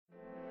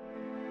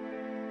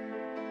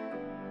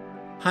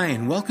Hi,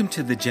 and welcome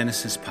to the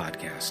Genesis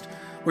Podcast.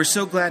 We're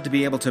so glad to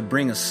be able to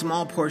bring a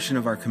small portion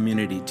of our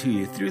community to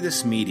you through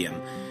this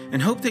medium,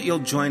 and hope that you'll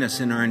join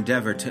us in our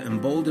endeavor to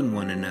embolden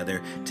one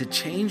another to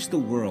change the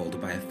world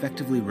by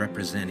effectively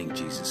representing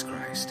Jesus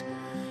Christ.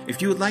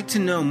 If you would like to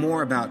know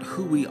more about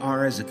who we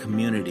are as a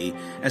community,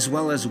 as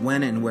well as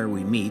when and where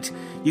we meet,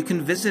 you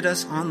can visit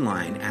us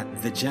online at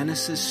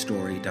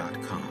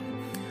thegenesisstory.com.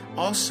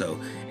 Also,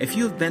 if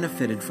you have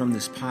benefited from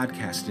this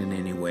podcast in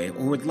any way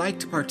or would like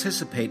to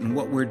participate in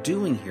what we're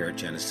doing here at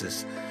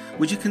Genesis,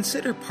 would you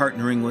consider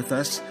partnering with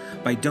us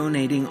by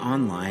donating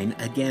online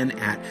again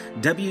at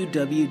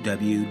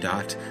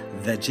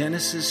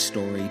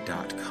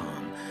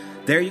www.thegenesisstory.com.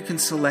 There you can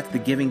select the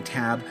giving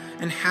tab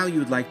and how you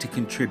would like to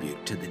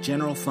contribute to the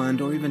general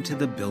fund or even to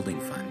the building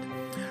fund.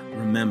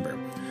 Remember,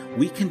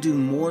 we can do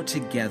more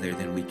together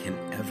than we can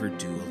ever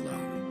do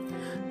alone.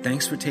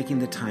 Thanks for taking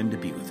the time to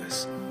be with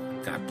us.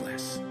 God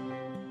bless.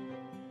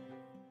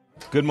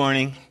 Good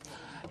morning.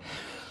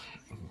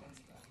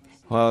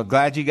 Well,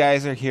 glad you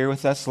guys are here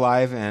with us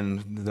live,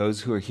 and those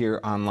who are here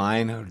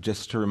online.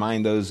 Just to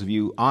remind those of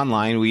you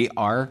online, we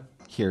are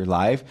here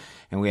live,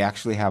 and we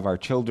actually have our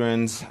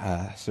children's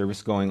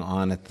service going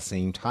on at the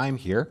same time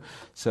here.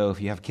 So if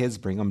you have kids,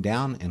 bring them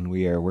down, and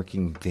we are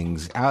working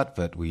things out,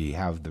 but we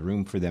have the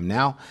room for them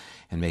now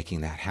and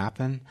making that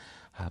happen.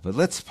 But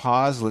let's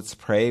pause, let's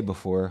pray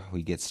before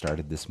we get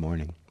started this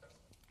morning.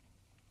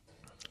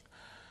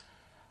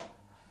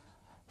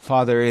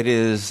 Father, it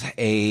is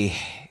a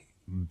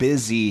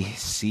busy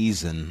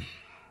season,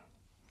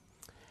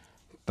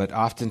 but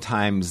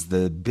oftentimes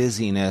the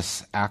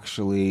busyness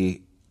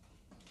actually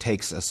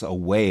takes us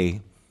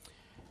away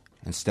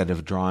instead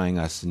of drawing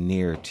us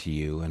near to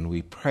you, and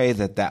we pray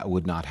that that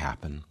would not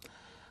happen.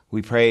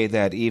 We pray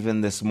that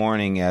even this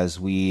morning as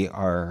we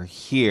are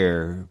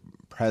here,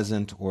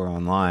 present or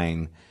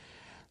online,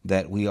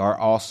 that we are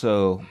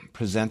also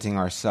presenting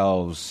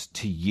ourselves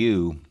to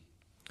you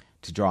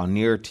to draw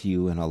near to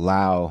you and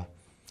allow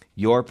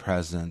your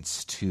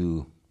presence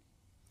to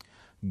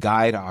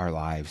guide our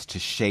lives, to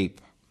shape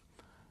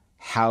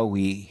how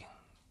we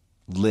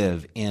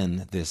live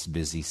in this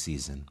busy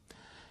season.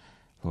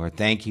 Lord,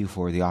 thank you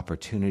for the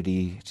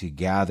opportunity to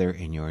gather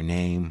in your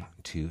name,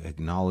 to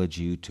acknowledge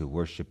you, to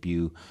worship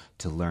you,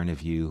 to learn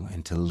of you,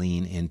 and to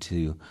lean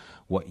into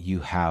what you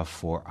have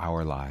for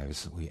our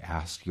lives. We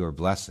ask your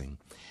blessing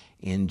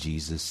in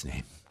Jesus'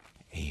 name.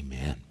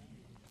 Amen.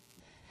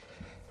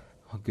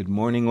 Well, good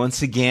morning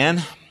once again.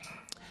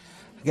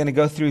 I'm going to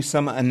go through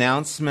some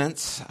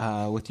announcements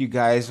with you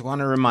guys. I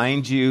want to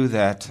remind you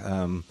that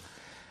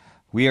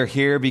we are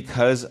here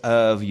because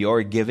of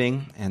your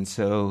giving, and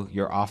so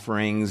your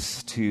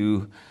offerings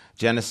to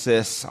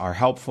Genesis are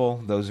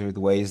helpful. Those are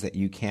the ways that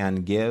you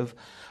can give.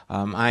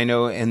 I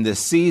know in this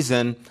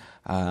season,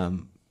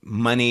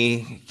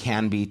 money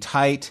can be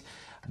tight,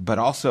 but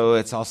also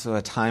it's also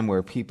a time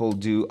where people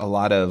do a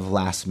lot of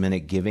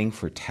last-minute giving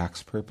for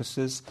tax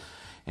purposes.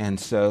 And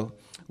so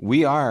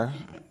we are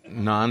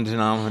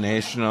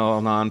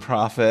non-denominational,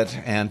 nonprofit,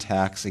 and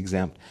tax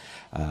exempt.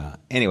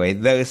 Anyway,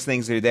 those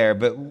things are there.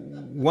 But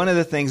one of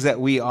the things that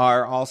we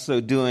are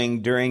also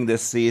doing during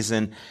this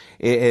season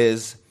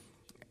is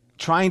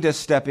trying to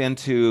step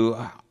into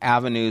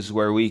avenues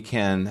where we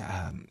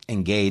can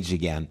engage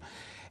again.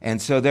 And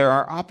so there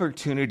are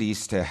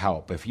opportunities to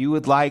help. If you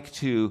would like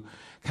to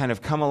kind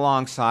of come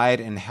alongside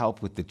and help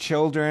with the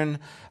children,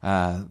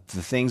 the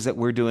things that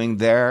we're doing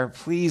there,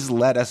 please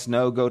let us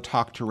know. Go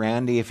talk to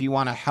Randy. If you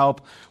want to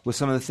help with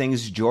some of the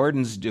things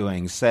Jordan's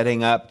doing,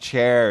 setting up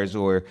chairs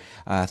or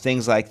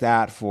things like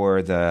that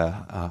for the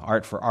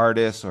Art for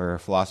Artists or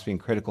Philosophy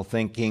and Critical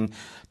Thinking,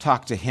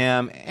 talk to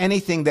him.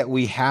 Anything that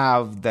we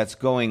have that's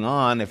going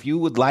on, if you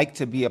would like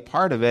to be a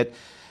part of it,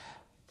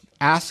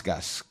 ask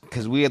us,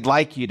 because we'd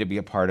like you to be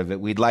a part of it.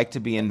 We'd like to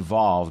be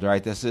involved,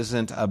 right? This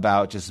isn't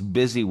about just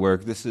busy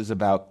work. This is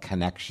about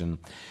connection,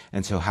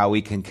 and so how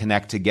we can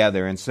connect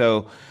together. And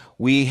so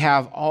we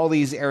have all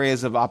these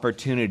areas of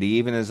opportunity.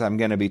 Even as I'm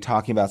going to be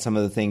talking about some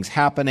of the things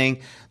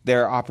happening,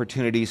 there are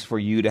opportunities for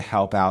you to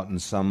help out in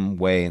some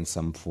way, in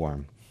some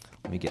form.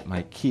 Let me get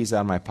my keys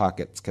out of my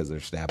pockets because they're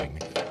stabbing me.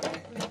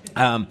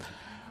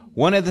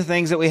 One of the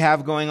things that we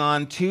have going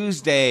on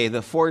Tuesday,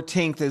 the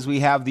 14th, is we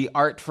have the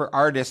Art for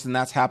Artists, and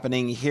that's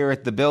happening here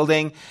at the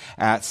building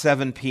at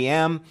 7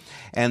 p.m.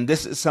 And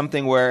this is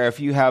something where if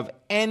you have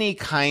any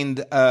kind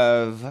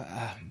of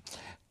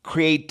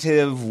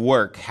creative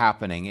work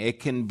happening, it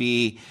can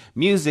be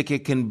music,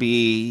 it can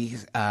be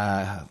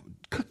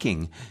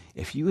cooking.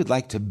 If you would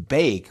like to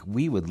bake,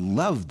 we would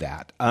love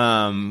that.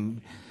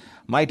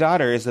 My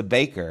daughter is a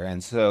baker,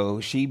 and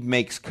so she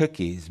makes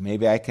cookies.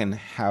 Maybe I can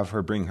have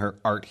her bring her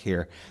art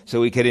here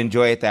so we could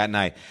enjoy it that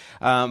night.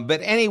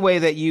 But any way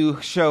that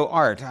you show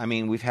art, I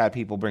mean, we've had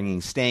people bringing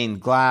stained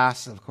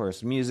glass, of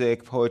course,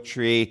 music,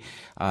 poetry,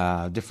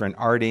 different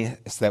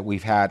artists that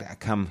we've had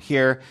come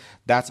here.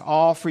 That's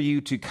all for you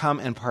to come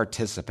and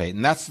participate.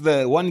 And that's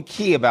the one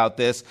key about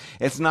this.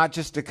 It's not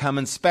just to come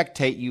and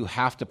spectate. You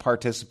have to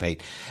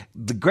participate.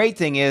 The great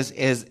thing is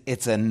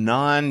it's a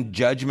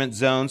non-judgment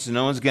zone, so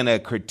no one's going to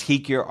critique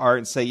critique your art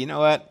and say, you know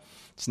what,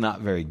 it's not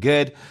very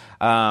good.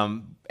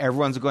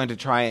 Everyone's going to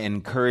try and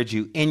encourage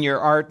you in your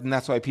art, and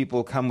that's why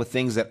people come with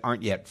things that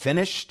aren't yet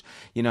finished.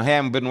 You know, hey,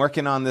 I've been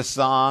working on this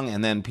song,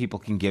 and then people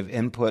can give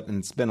input, and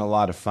it's been a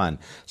lot of fun.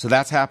 So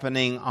that's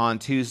happening on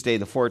Tuesday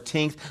the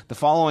 14th. The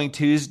following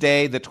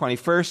Tuesday, the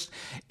 21st,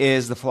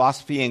 is the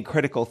Philosophy and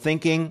Critical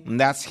Thinking, and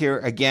that's here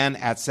again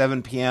at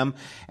 7 p.m.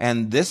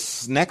 And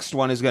this next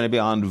one is going to be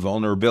on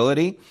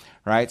vulnerability,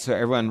 right? So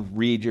everyone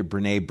read your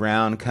Brene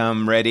Brown,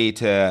 come ready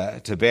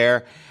to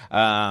bear.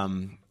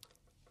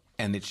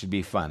 And it should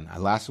be fun. Our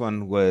last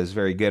one was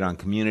very good on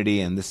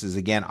community, and this is,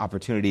 again,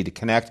 opportunity to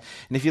connect.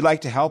 And if you'd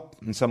like to help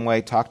in some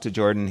way, talk to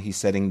Jordan. He's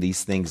setting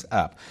these things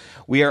up.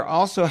 We are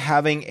also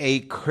having a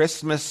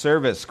Christmas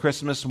service,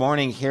 Christmas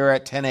morning here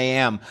at 10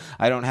 a.m.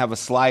 I don't have a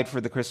slide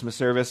for the Christmas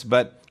service,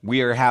 but we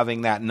are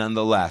having that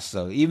nonetheless.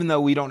 So even though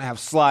we don't have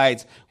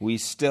slides, we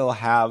still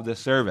have the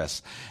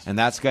service. And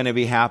that's going to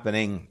be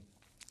happening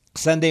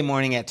Sunday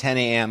morning at 10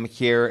 a.m.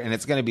 here, and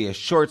it's going to be a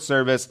short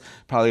service,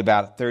 probably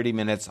about 30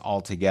 minutes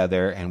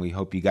altogether, and we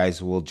hope you guys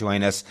will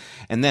join us.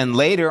 And then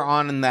later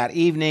on in that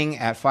evening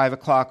at 5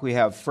 o'clock, we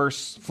have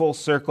First Full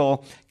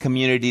Circle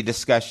community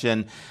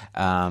discussion.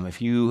 If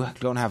you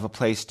don't have a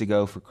place to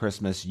go for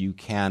Christmas, you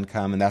can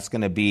come, and that's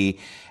going to be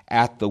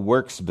at the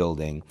Works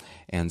building.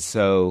 And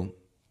so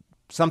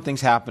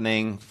something's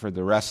happening for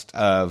the rest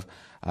of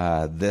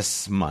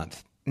this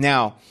month.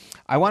 Now,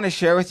 I want to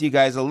share with you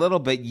guys a little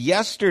bit.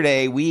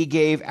 Yesterday, we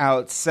gave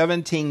out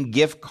 17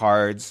 gift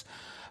cards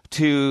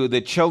to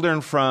the children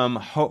from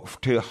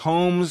to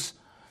Homes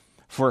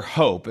for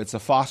Hope. It's a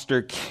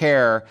foster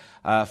care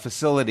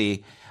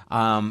facility.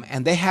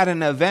 And they had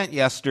an event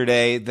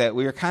yesterday that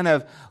we were kind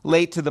of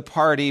late to the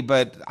party,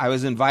 but I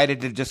was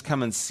invited to just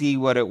come and see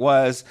what it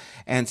was.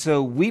 And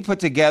so we put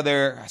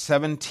together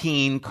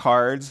 17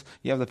 cards.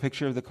 You have the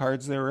picture of the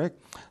cards there, Rick?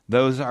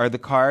 Those are the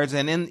cards.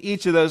 And in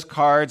each of those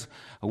cards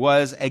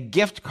was a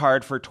gift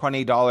card for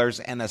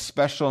 $20 and a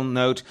special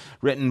note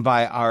written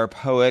by our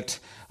poet,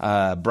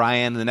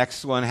 Brian. The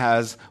next one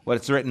has what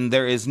it's written: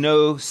 "There is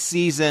no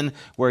season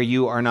where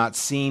you are not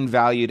seen,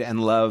 valued, and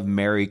loved.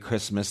 Merry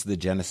Christmas, the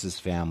Genesis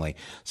family."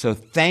 So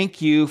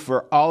thank you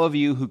for all of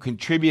you who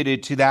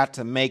contributed to that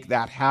to make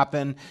that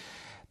happen.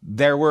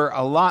 There were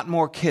a lot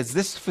more kids.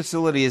 This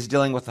facility is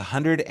dealing with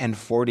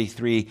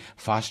 143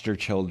 foster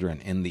children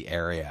in the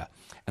area.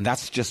 And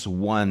that's just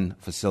one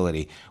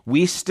facility.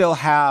 We still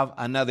have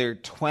another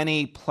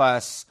 20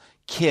 plus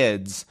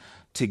kids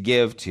to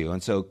give to.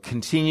 And so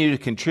continue to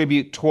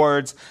contribute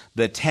towards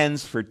the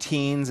Tens for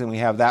Teens. And we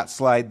have that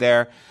slide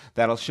there.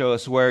 That'll show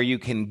us where you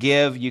can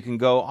give. You can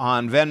go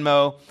on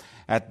Venmo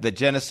at the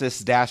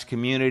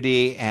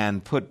Genesis-community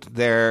and put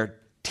their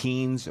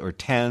teens or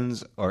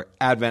tens or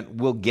Advent.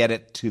 We'll get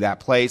it to that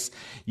place.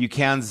 You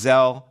can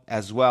Zelle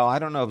as well. I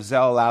don't know if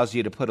Zelle allows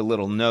you to put a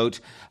little note,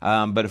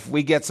 but if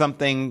we get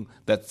something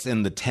that's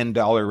in the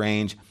 $10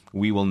 range,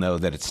 we will know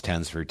that it's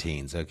Tens for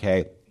Teens,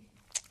 okay?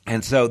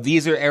 And so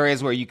these are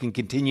areas where you can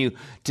continue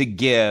to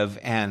give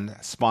and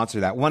sponsor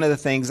that. One of the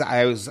things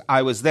I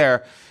was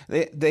there,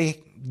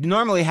 they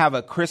normally have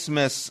a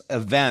Christmas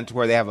event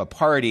where they have a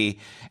party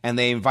and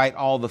they invite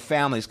all the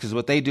families, because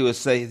what they do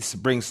is they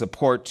bring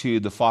support to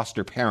the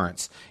foster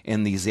parents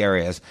in these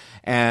areas.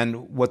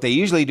 And what they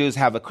usually do is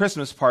have a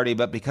Christmas party,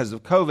 but because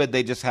of COVID,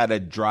 they just had a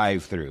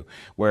drive-through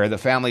where the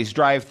families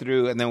drive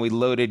through and then we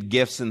loaded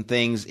gifts and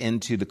things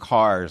into the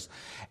cars.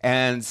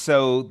 And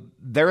so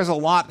there was a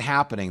lot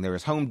happening. There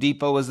was Home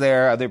Depot was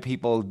there. Other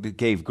people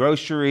gave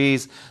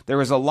groceries. There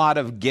was a lot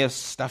of gifts,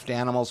 stuffed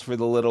animals for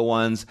the little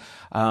ones.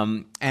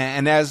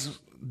 And as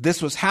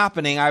this was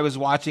happening, I was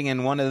watching,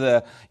 and one of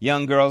the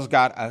young girls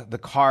got the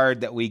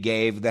card that we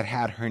gave that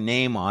had her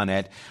name on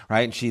it,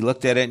 right? And she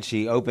looked at it and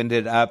she opened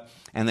it up.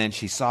 And then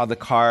she saw the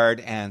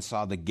card and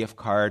saw the gift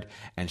card,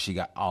 and she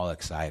got all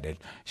excited.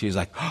 She was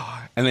like,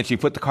 oh, and then she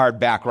put the card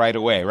back right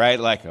away, right?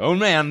 Like, oh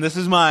man, this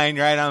is mine,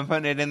 right? I'm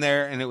putting it in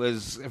there. And it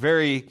was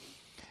very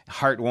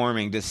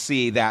heartwarming to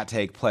see that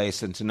take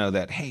place and to know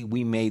that, hey,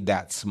 we made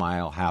that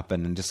smile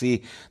happen. And to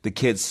see the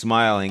kids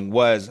smiling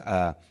was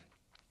a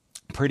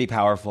pretty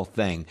powerful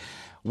thing.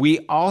 We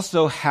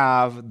also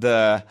have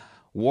the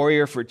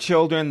Warrior for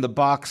Children, the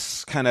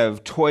box kind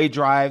of toy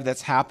drive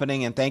that's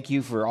happening. And thank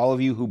you for all of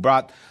you who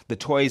brought the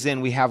toys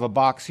in. We have a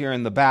box here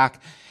in the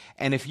back.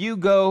 And if you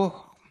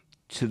go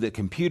to the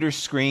computer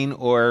screen,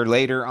 or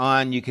later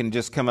on, you can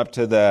just come up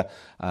to the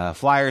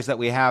flyers that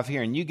we have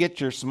here and you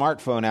get your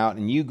smartphone out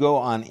and you go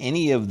on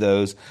any of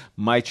those.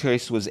 My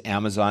choice was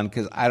Amazon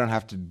because I don't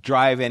have to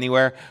drive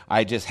anywhere.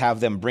 I just have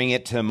them bring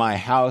it to my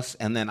house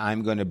and then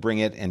I'm going to bring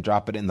it and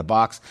drop it in the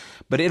box.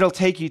 But it'll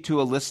take you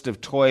to a list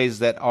of toys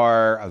that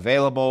are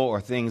available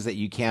or things that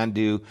you can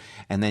do.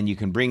 And then you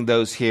can bring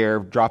those here,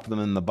 drop them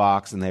in the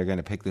box, and they're going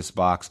to pick this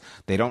box.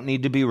 They don't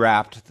need to be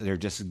wrapped. They're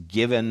just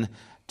given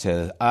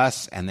to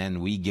us, and then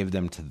we give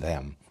them to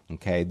them.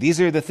 Okay,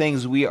 these are the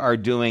things we are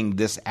doing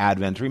this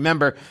Advent.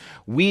 Remember,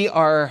 we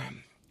are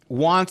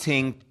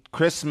wanting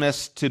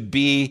Christmas to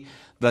be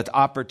the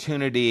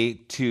opportunity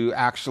to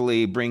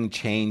actually bring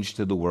change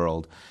to the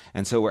world.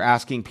 And so we're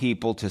asking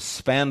people to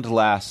spend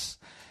less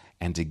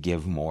and to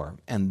give more.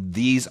 And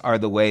these are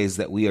the ways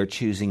that we are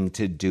choosing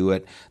to do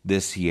it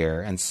this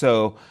year. And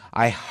so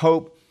I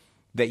hope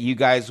that you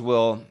guys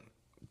will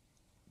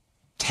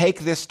take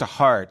this to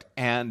heart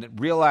and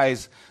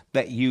realize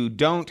that you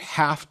don't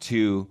have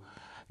to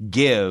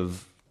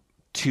give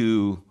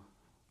to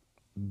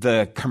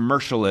the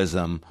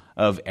commercialism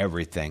of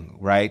everything,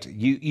 right?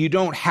 You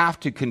don't have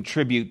to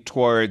contribute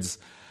towards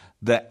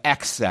the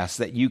excess,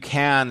 that you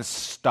can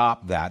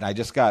stop that. I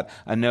just got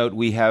a note.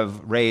 We have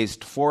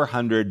raised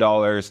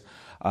 $400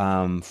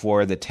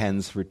 for the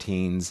Tens for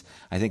Teens.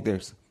 I think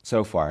there's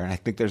so far, and I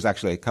think there's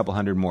actually a couple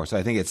hundred more. So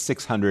I think it's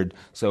 600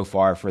 so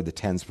far for the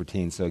Tens for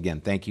Teens. So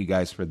again, thank you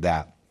guys for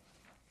that.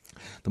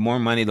 The more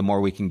money, the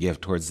more we can give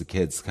towards the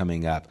kids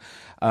coming up.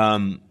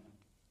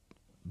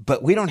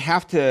 But we don't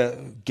have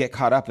to get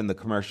caught up in the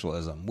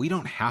commercialism. We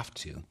don't have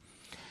to.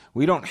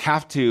 We don't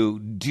have to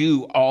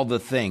do all the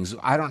things.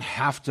 I don't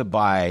have to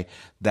buy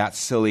that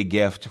silly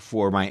gift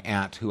for my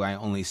aunt who I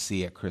only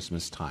see at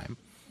Christmas time,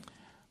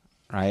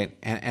 right?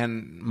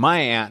 And my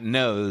aunt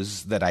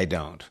knows that I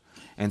don't.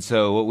 And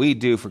so what we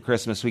do for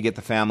Christmas, we get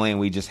the family and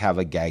we just have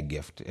a gag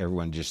gift.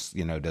 Everyone just,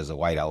 does a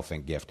white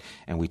elephant gift,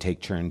 and we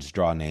take turns,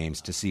 draw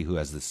names to see who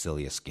has the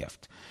silliest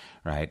gift,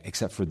 right?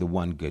 Except for the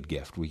one good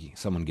gift.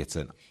 Someone gets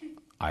an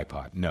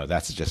iPod. No,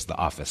 that's just the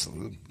Office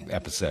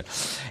episode.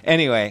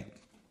 Anyway,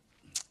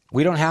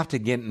 we don't have to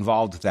get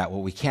involved with that.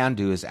 What we can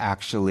do is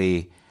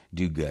actually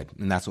do good,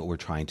 and that's what we're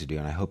trying to do,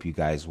 and I hope you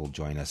guys will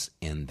join us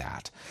in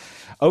that.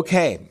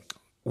 Okay,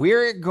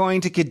 we're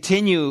going to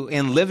continue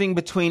in living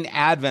between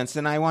Advents,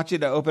 and I want you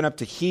to open up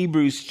to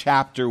Hebrews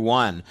chapter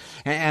 1,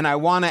 and I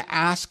want to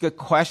ask a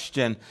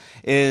question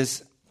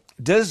is,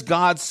 does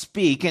God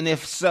speak, and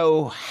if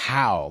so,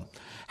 how?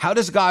 How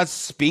does God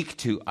speak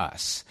to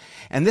us?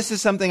 And this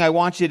is something I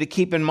want you to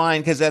keep in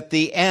mind, because at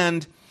the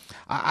end,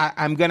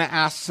 I'm going to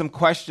ask some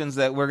questions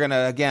that we're going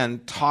to,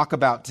 again, talk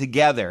about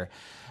together.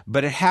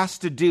 But it has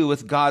to do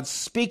with God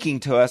speaking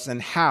to us and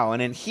how.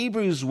 And in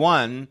Hebrews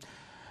 1,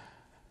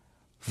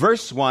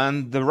 verse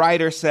 1, the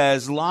writer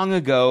says, "Long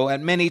ago,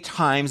 at many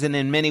times and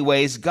in many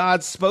ways,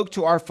 God spoke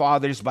to our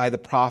fathers by the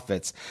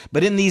prophets.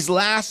 But in these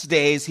last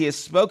days, he has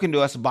spoken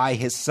to us by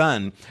his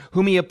Son,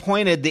 whom he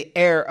appointed the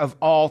heir of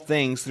all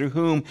things, through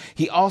whom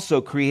he also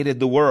created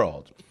the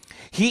world.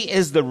 He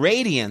is the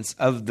radiance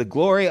of the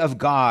glory of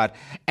God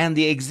and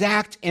the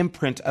exact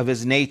imprint of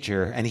his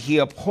nature, and he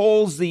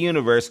upholds the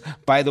universe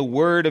by the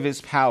word of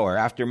his power.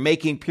 After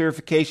making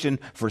purification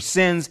for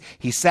sins,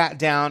 he sat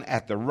down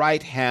at the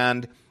right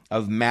hand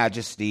of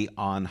majesty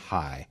on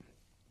high."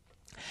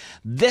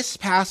 This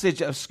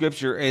passage of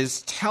Scripture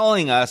is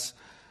telling us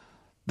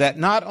that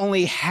not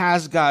only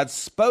has God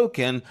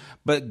spoken,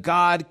 but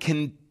God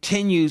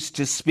continues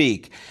to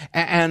speak.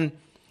 And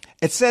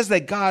it says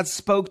that God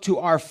spoke to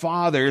our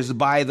fathers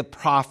by the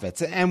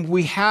prophets. And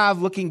we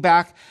have, looking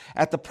back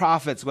at the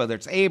prophets, whether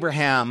it's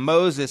Abraham,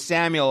 Moses,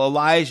 Samuel,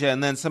 Elijah,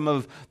 and then some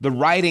of the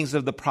writings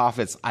of the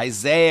prophets,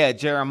 Isaiah,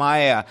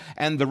 Jeremiah,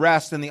 and the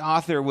rest. And the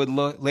author would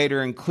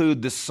later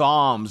include the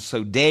Psalms,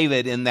 so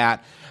David in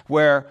that,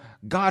 where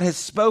God has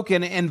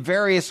spoken in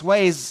various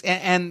ways.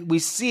 And we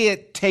see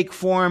it take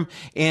form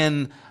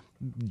in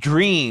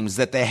dreams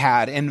that they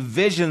had and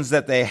visions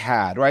that they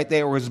had, right?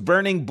 There was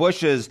burning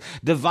bushes,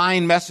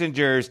 divine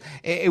messengers.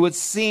 It would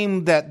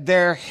seem that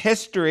their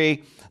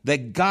history,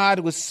 that God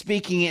was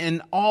speaking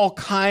in all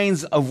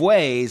kinds of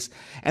ways.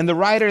 And the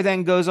writer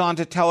then goes on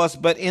to tell us,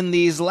 but in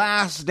these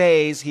last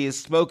days, he has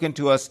spoken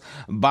to us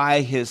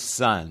by his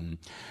Son.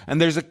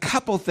 And there's a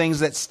couple things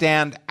that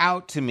stand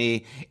out to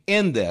me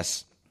in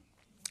this.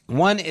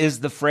 One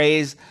is the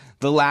phrase,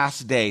 the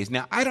last days.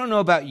 Now, I don't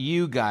know about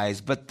you guys,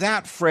 but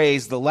that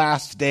phrase, the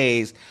last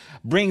days,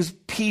 brings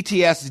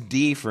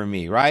PTSD for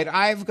me, right?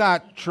 I've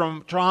got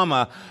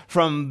trauma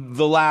from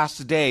the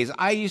last days.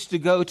 I used to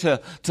go to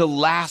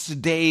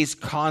last days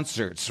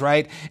concerts,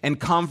 right? And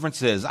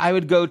conferences. I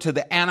would go to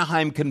the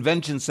Anaheim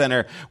Convention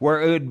Center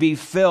where it would be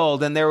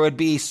filled and there would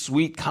be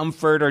Sweet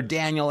Comfort or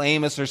Daniel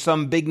Amos or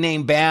some big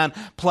name band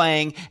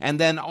playing.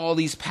 And then all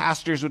these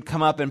pastors would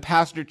come up, and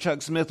Pastor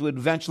Chuck Smith would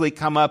eventually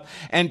come up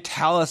and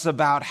tell us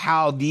about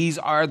how these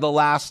are the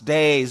last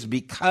days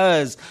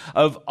because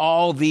of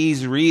all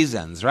these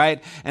reasons, right?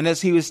 And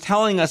as he was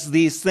telling us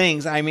these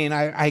things,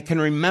 I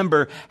can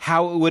remember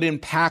how it would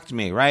impact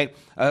me, right?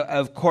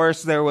 Of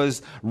course, there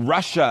was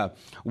Russia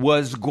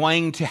was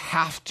going to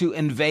have to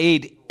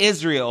invade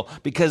Israel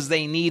because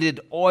they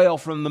needed oil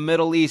from the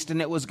Middle East,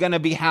 and it was going to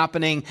be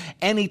happening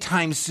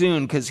anytime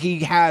soon because he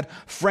had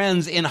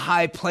friends in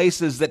high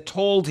places that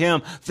told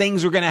him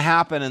things were going to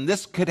happen, and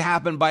this could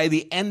happen by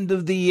the end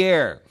of the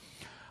year.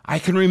 I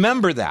can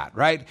remember that,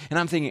 right? And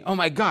I'm thinking, oh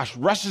my gosh,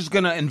 Russia's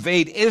going to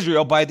invade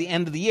Israel by the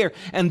end of the year.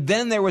 And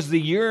then there was the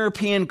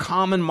European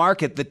Common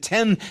Market, the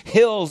 10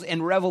 hills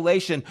in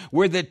Revelation,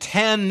 where the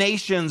 10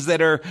 nations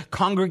that are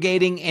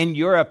congregating in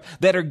Europe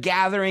that are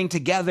gathering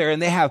together,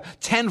 and they have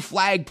 10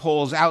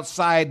 flagpoles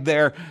outside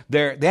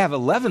they have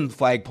 11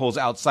 flagpoles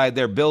outside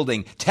their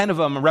building. 10 of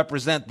them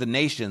represent the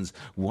nations.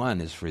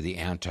 One is for the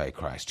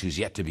Antichrist, who's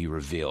yet to be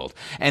revealed.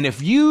 And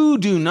if you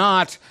do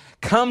not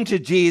come to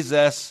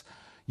Jesus,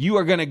 you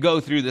are going to go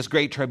through this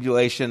great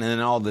tribulation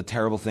and all the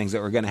terrible things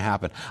that were going to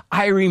happen.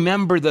 I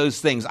remember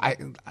those things.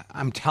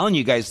 I'm telling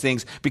you guys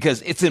things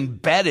because it's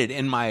embedded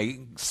in my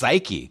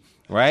psyche,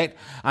 right?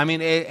 I mean,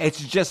 it's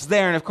just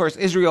there. And of course,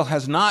 Israel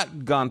has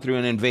not gone through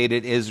and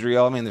invaded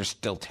Israel. I mean, there's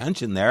still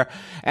tension there.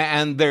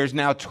 And there's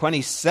now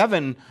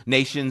 27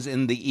 nations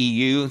in the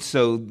EU.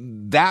 So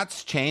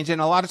that's changed.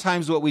 And a lot of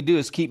times what we do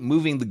is keep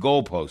moving the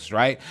goalposts,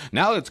 right?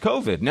 Now it's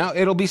COVID. Now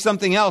it'll be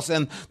something else.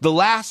 And the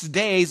last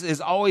days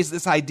is always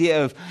this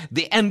idea of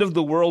the end of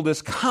the world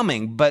is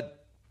coming.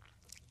 But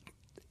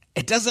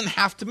it doesn't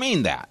have to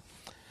mean that.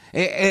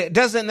 It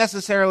doesn't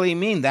necessarily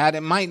mean that.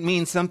 It might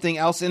mean something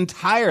else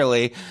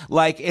entirely,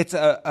 like it's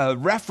a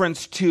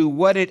reference to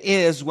what it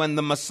is when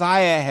the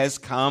Messiah has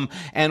come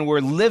and we're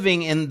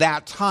living in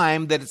that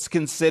time that it's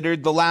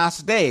considered the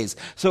last days.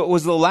 So it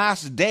was the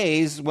last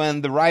days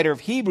when the writer of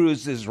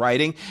Hebrews is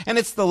writing, and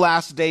it's the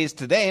last days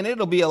today, and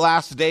it'll be a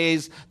last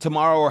days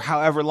tomorrow or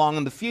however long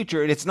in the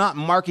future. It's not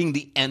marking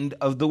the end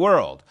of the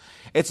world.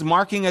 It's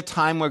marking a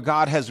time where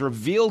God has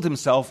revealed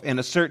himself in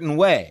a certain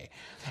way.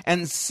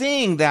 And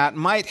seeing that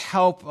might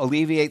help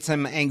alleviate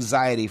some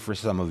anxiety for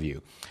some of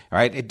you,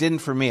 right? It didn't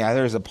for me.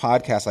 There's a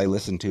podcast I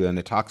listened to, and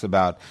it talks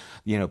about,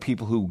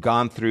 people who've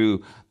gone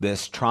through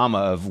this trauma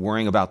of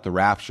worrying about the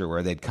rapture,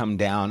 where they'd come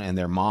down and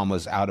their mom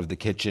was out of the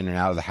kitchen and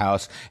out of the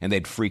house, and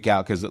they'd freak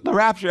out because the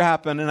rapture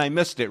happened and I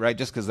missed it, right?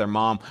 Just because their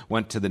mom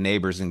went to the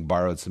neighbors and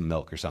borrowed some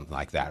milk or something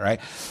like that, right?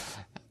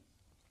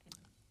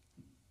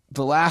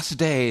 The last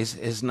days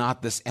is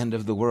not this end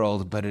of the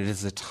world, but it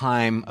is a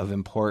time of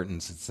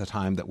importance. It's a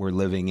time that we're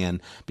living in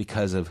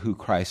because of who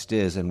Christ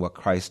is and what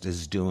Christ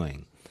is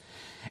doing.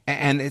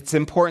 And it's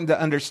important to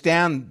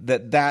understand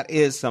that that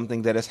is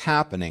something that is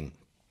happening.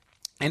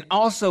 And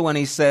also when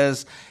he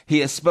says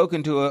he has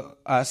spoken to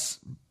us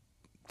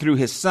through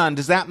his Son,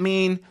 does that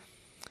mean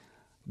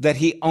that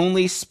he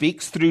only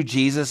speaks through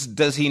Jesus?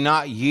 Does he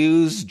not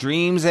use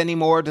dreams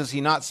anymore? Does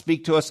he not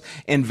speak to us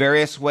in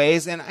various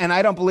ways? And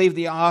I don't believe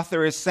the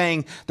author is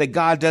saying that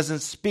God doesn't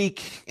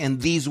speak in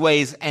these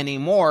ways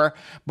anymore.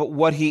 But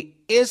what he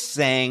is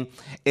saying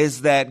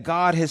is that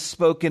God has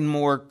spoken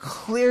more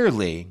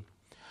clearly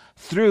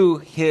through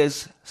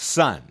his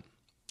Son,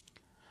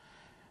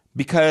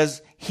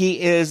 because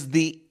he is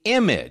the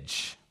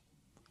image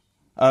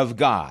of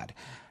God.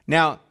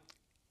 Now,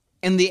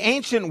 in the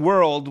ancient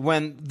world,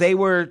 when they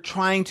were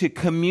trying to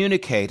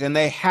communicate, and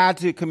they had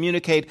to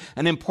communicate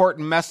an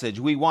important message,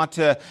 we want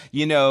to,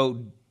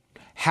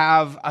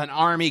 have an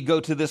army go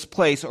to this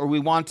place, or we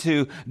want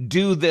to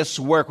do this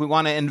work, we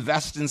want to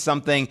invest in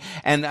something,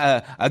 and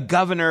a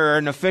governor or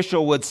an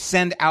official would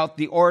send out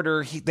the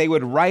order. They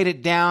would write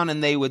it down,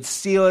 and they would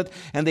seal it,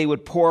 and they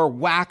would pour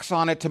wax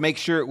on it to make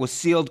sure it was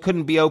sealed,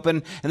 couldn't be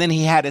opened, and then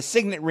he had a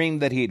signet ring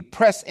that he'd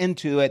press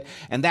into it,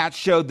 and that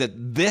showed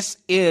that this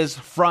is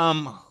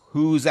from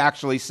who's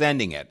actually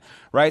sending it,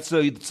 right?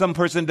 So some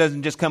person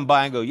doesn't just come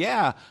by and go,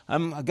 yeah,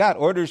 I got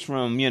orders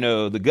from,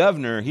 the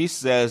governor. He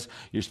says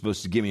you're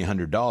supposed to give me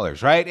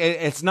 $100, right?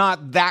 It's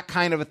not that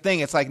kind of a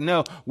thing. It's like,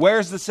 no,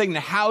 where's the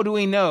signet? How do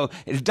we know?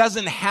 It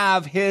doesn't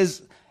have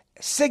his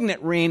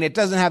signet ring. It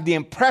doesn't have the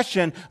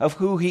impression of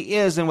who he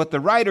is. And what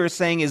the writer is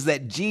saying is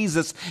that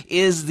Jesus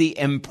is the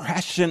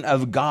impression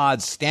of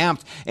God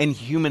stamped in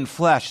human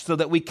flesh, so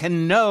that we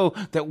can know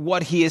that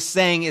what he is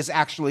saying is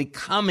actually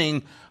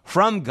coming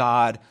from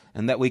God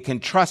and that we can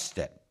trust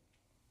it.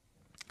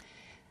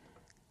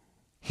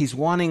 He's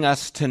wanting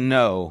us to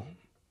know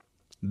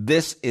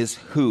this is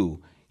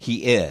who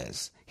he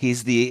is.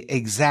 He's the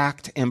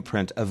exact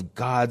imprint of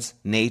God's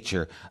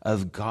nature,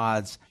 of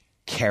God's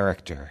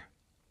character.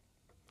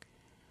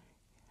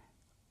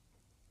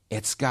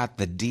 It's got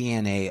the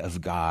DNA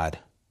of God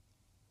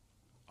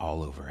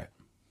all over it.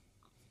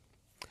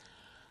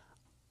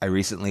 I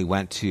recently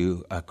went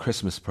to a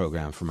Christmas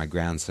program for my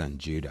grandson,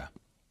 Judah.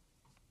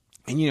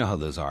 And you know how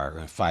those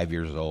are, 5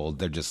 years old,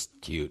 they're just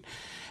cute.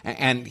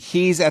 And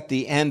he's at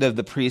the end of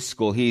the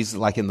preschool. He's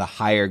like in the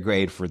higher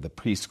grade for the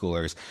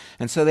preschoolers.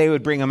 And so they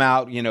would bring him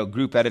out,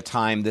 group at a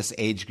time, this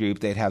age group.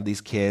 They'd have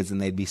these kids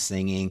and they'd be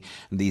singing,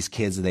 and these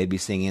kids and they'd be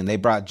singing. And they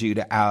brought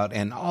Judah out,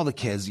 and all the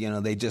kids,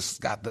 they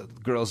just the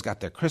girls got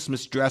their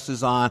Christmas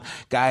dresses on.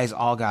 Guys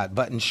all got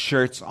button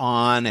shirts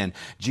on, and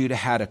Judah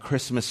had a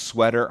Christmas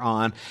sweater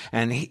on.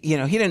 And he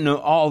didn't know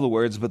all the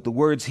words, but the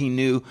words he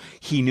knew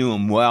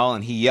them well,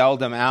 and he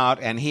yelled them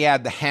out, and he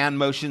had the hand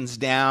motions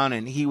down,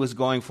 and he was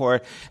going for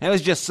it. And it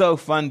was just so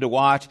fun to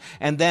watch.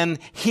 And then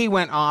he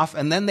went off,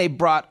 and then they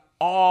brought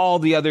all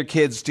the other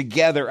kids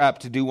together up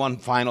to do one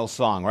final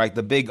song, right?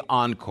 The big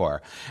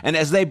encore. And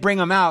as they bring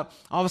him out,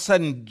 all of a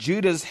sudden,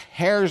 Judah's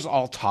hair's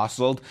all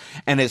tousled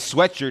and his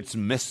sweatshirt's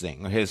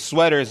missing. His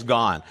sweater's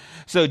gone.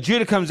 So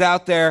Judah comes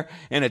out there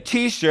in a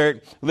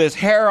t-shirt with his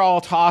hair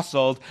all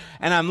tousled,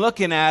 and I'm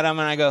looking at him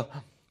and I go,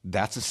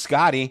 that's a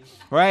Scotty,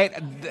 right?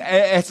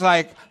 It's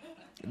like,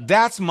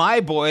 that's my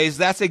boys.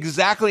 That's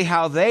exactly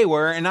how they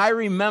were. And I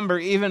remember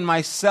even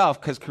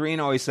myself, because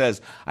Karina always says,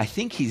 I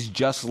think he's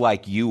just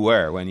like you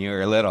were when you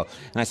were little.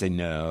 And I say,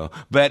 no.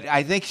 But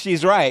I think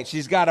she's right.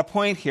 She's got a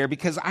point here,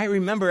 because I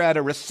remember at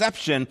a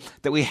reception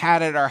that we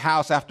had at our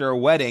house after a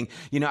wedding,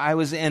 I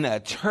was in a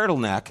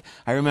turtleneck.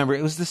 I remember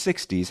it was the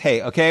 60s.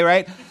 Hey, okay,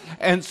 right?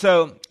 And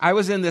so I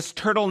was in this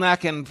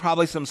turtleneck and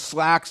probably some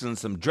slacks and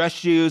some dress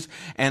shoes,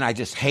 and I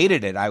just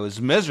hated it. I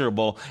was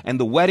miserable. And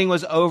the wedding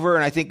was over,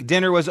 and I think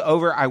dinner was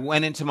over. I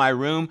went into my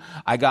room.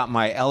 I got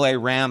my LA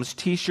Rams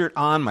t-shirt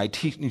on, my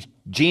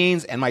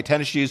jeans, and my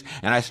tennis shoes,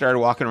 and I started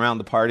walking around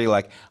the party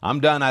like,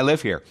 I'm done. I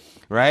live here,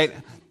 right?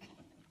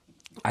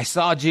 I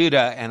saw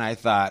Judah, and I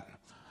thought,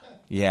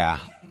 yeah,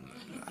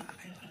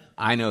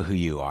 I know who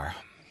you are.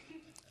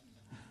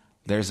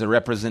 There's a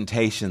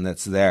representation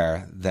that's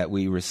there that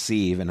we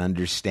receive and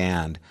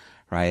understand,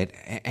 right?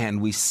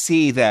 And we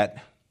see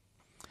that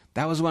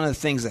was one of the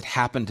things that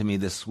happened to me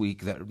this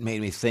week that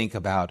made me think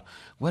about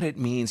what it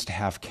means to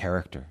have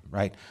character,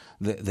 right?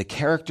 The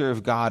character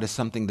of God is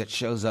something that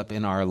shows up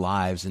in our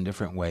lives in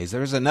different ways.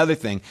 There's another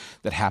thing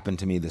that happened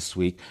to me this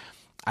week.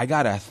 I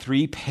got a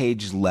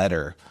 3-page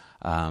letter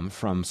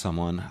from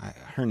someone.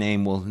 Her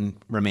name will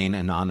remain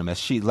anonymous.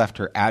 She left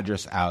her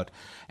address out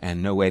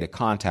and no way to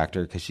contact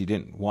her because she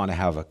didn't want to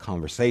have a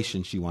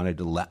conversation. She wanted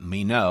to let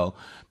me know,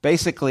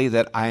 basically,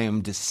 that I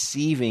am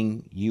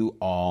deceiving you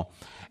all,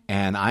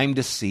 and I'm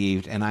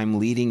deceived, and I'm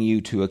leading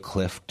you to a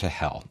cliff to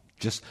hell.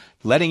 Just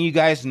letting you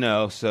guys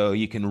know, so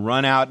you can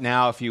run out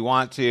now if you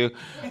want to.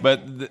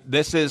 But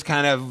this is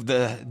kind of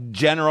the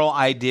general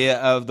idea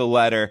of the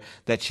letter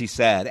that she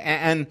said.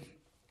 And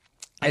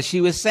as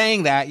she was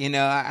saying that,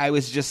 I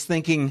was just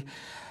thinking,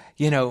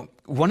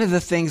 one of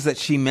the things that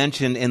she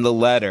mentioned in the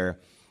letter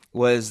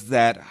was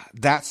that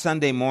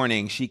Sunday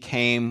morning she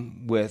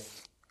came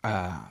with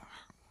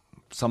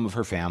some of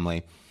her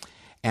family.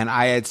 And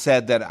I had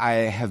said that I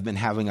have been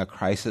having a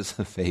crisis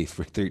of faith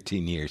for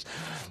 13 years,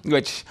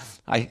 which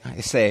I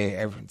say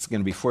it's going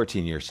to be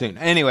 14 years soon.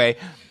 Anyway,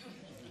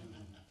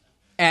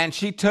 and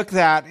she took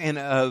that in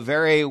a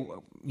very,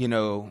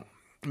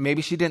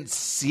 maybe she didn't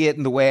see it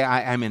in the way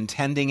I'm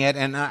intending it.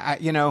 And,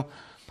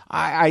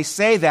 I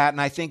say that,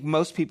 and I think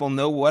most people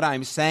know what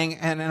I'm saying.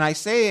 And I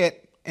say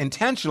it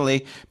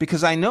intentionally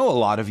because I know a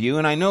lot of you,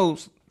 and I know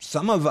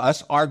some of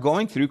us are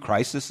going through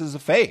crises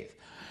of faith.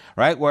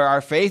 Right, where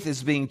our faith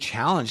is being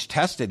challenged,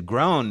 tested,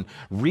 grown,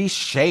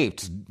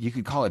 reshaped. You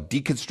could call it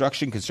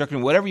deconstruction,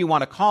 construction, whatever you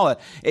want to call it.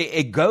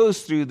 It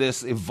goes through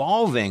this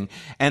evolving,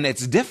 and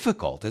it's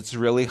difficult. It's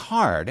really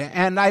hard.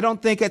 And I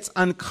don't think it's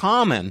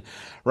uncommon,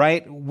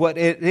 right, what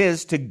it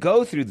is to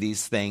go through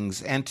these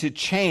things and to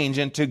change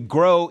and to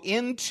grow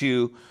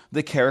into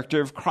the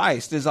character of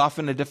Christ is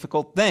often a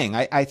difficult thing.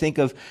 I think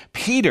of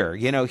Peter.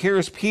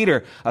 Here's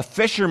Peter, a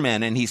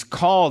fisherman, and he's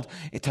called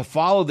to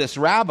follow this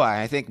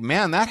rabbi. I think,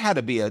 man, that had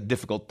to be a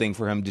difficult thing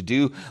for him to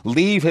do.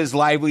 Leave his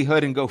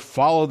livelihood and go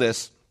follow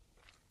this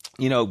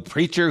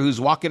preacher who's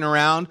walking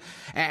around,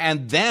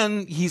 and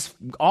then he's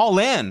all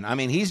in. I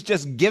mean, he's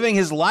just giving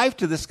his life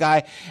to this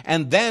guy,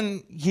 and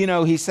then,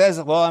 he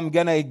says, well, I'm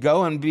going to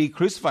go and be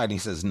crucified. And he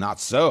says, not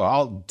so,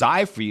 I'll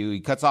die for you. He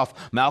cuts off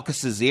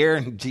Malchus's ear,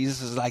 and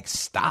Jesus is like,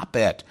 stop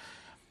it.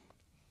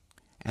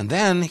 And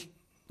then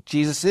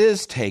Jesus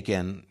is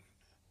taken,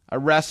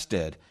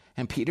 arrested,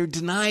 and Peter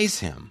denies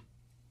him.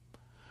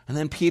 And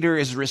then Peter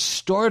is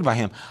restored by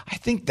him. I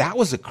think that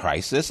was a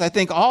crisis. I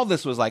think all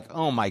this was like,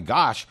 oh my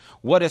gosh,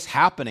 what is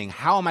happening?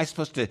 How am I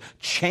supposed to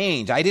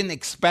change? I didn't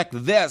expect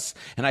this,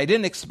 and I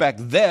didn't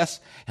expect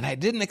this, and I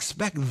didn't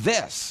expect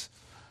this.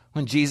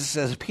 When Jesus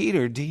says,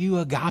 Peter, do you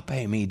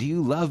agape me? Do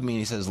you love me? And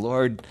he says,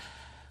 Lord,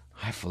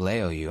 I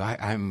phileo you.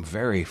 I'm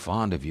very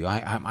fond of you.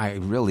 I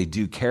really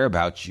do care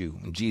about you.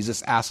 And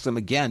Jesus asks him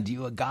again, do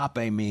you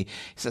agape me? He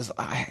says,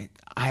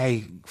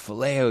 I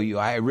phileo you.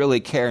 I really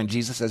care. And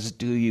Jesus says,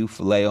 do you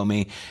phileo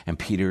me? And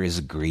Peter is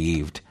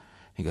grieved.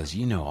 He goes,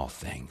 you know all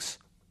things.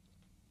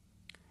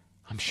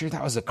 I'm sure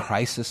that was a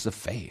crisis of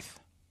faith.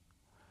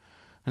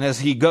 And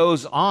as he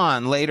goes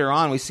on, later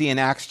on, we see in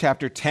Acts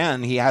chapter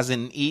 10, he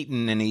hasn't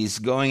eaten and he's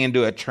going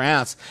into a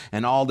trance,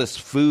 and all this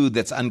food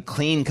that's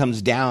unclean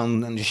comes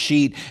down on the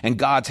sheet, and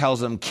God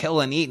tells him, kill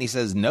and eat. And he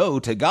says no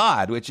to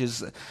God, which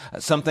is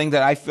something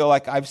that I feel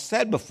like I've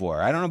said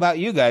before. I don't know about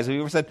you guys. Have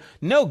you ever said,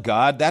 no,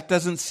 God, that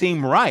doesn't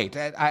seem right.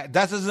 That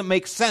doesn't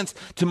make sense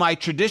to my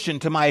tradition,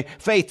 to my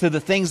faith, to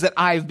the things that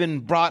I've been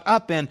brought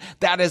up in.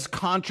 That is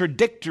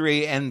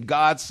contradictory. And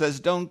God says,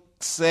 don't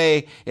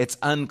say it's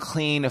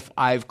unclean if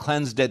I've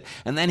cleansed it.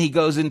 And then he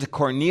goes into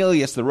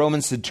Cornelius, the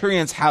Roman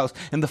centurion's house,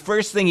 and the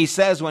first thing he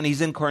says when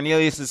he's in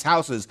Cornelius's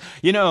house is,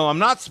 I'm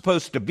not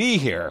supposed to be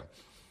here,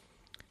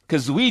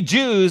 because we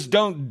Jews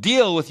don't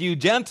deal with you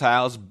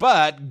Gentiles,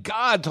 but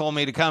God told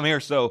me to come here,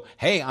 so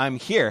hey, I'm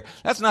here.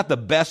 That's not the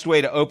best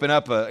way to open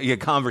up a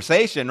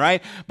conversation,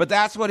 right? But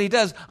that's what he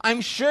does.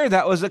 I'm sure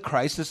that was a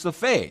crisis of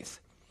faith.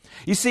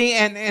 You see,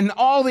 and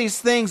all these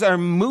things are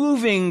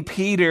moving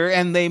Peter,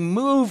 and they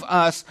move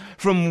us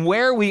from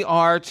where we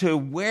are to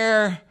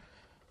where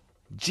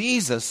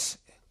Jesus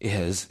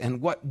is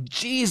and what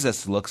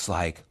Jesus looks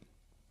like.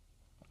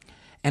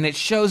 And it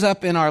shows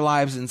up in our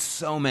lives in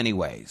so many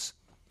ways.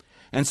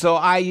 And so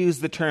I use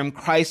the term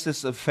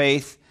crisis of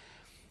faith.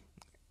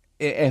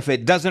 If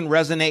it doesn't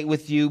resonate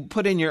with you,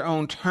 put in your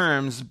own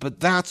terms, but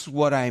that's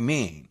what I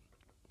mean.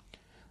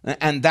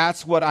 And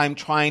that's what I'm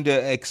trying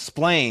to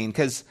explain,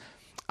 because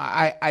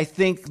I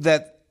think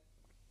that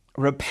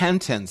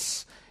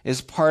repentance is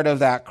part of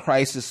that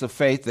crisis of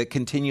faith that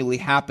continually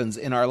happens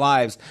in our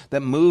lives, that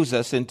moves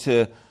us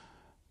into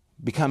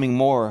becoming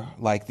more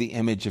like the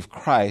image of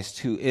Christ,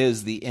 who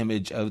is the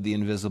image of the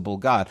invisible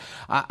God.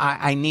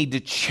 I need to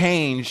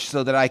change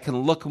so that I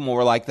can look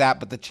more like that,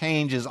 but the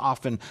change is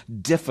often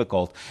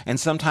difficult. And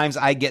sometimes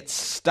I get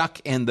stuck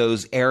in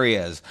those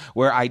areas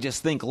where I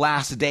just think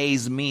last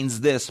days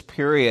means this,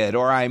 period.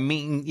 Or I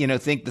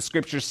think the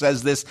scripture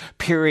says this,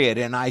 period.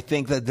 And I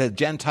think that the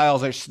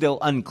Gentiles are still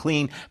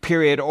unclean,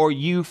 period. Or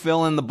you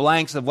fill in the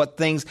blanks of what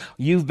things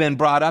you've been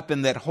brought up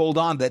in that hold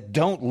on, that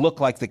don't look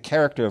like the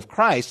character of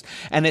Christ.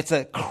 And it's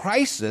a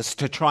crisis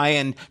to try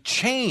and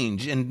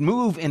change and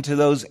move into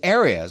those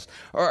areas,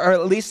 or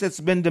at least it's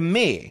been to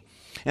me.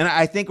 And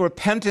I think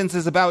repentance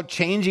is about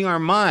changing our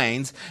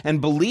minds, and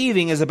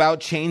believing is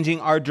about changing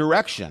our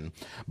direction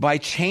by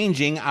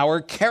changing our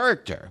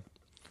character.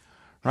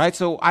 Right?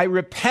 So I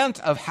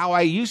repent of how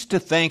I used to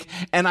think,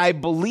 and I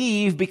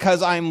believe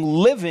because I'm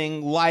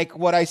living like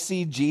what I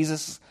see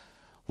Jesus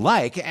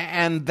like,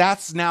 and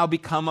that's now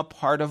become a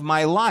part of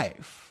my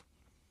life.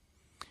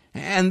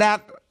 And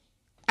that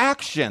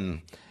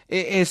action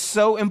is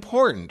so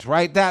important,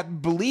 right?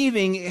 That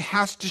believing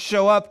has to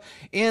show up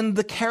in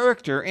the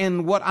character,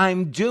 in what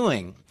I'm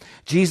doing.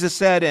 Jesus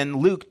said in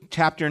Luke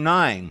chapter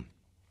 9,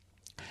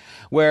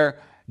 where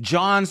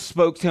John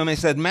spoke to him and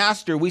said,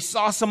 "Master, we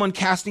saw someone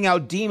casting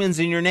out demons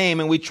in your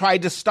name, and we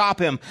tried to stop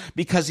him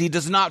because he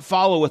does not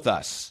follow with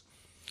us."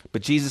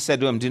 But Jesus said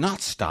to him, "Do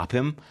not stop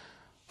him,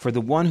 for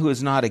the one who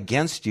is not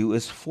against you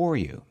is for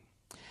you."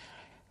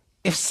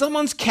 If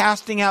someone's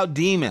casting out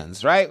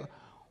demons, right?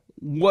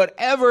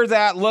 Whatever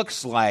that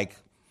looks like,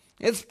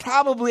 it's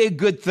probably a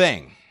good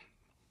thing,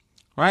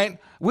 right?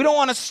 We don't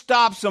want to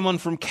stop someone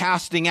from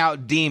casting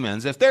out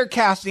demons. If they're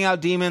casting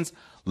out demons,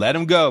 let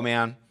them go,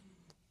 man.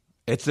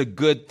 It's a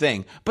good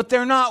thing. But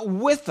they're not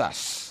with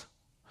us.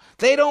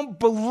 They don't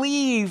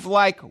believe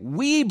like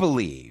we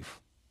believe.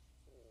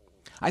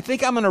 I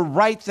think I'm going to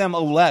write them a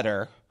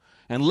letter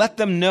and let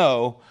them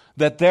know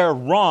that they're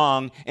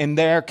wrong in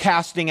their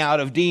casting out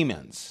of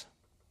demons.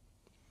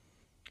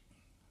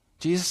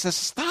 Jesus says,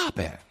 stop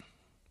it.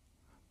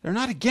 They're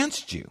not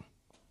against you.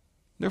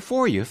 They're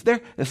for you.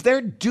 If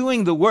they're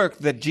doing the work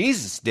that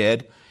Jesus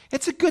did,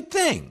 it's a good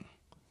thing.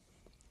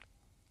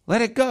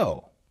 Let it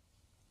go.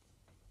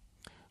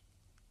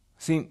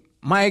 See,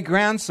 my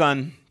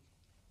grandson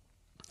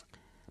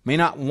may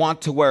not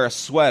want to wear a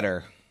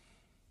sweater,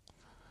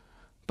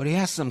 but he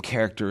has some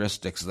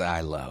characteristics that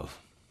I love.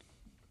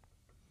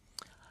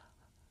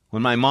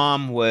 When my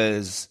mom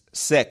was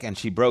sick and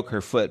she broke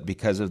her foot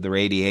because of the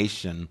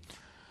radiation,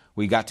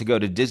 we got to go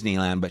to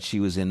Disneyland, but she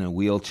was in a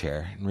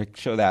wheelchair. Rick,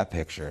 show that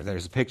picture.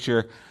 There's a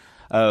picture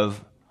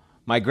of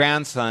my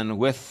grandson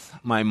with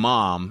my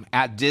mom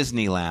at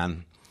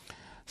Disneyland,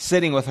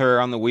 sitting with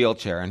her on the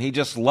wheelchair, and he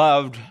just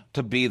loved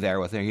to be there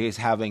with her. He's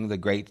having the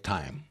great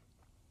time,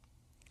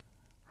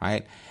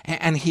 right?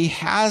 And he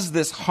has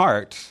this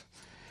heart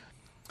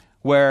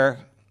where,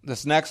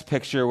 this next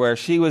picture, where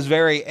she was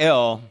very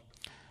ill,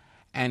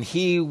 and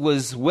he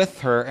was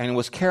with her and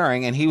was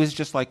caring, and he was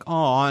just like,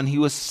 oh, and he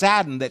was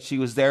saddened that she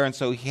was there, and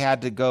so he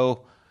had to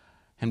go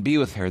and be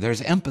with her.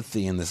 There's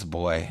empathy in this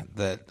boy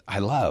that I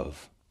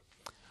love.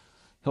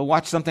 He'll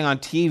watch something on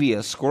TV,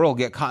 a squirrel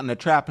get caught in a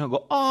trap, and he'll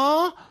go,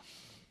 aw.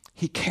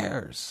 He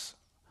cares.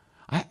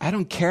 I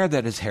don't care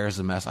that his hair is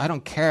a mess. I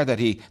don't care that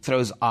he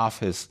throws off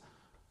his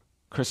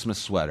Christmas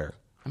sweater.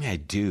 I mean, I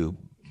do,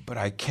 but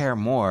I care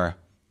more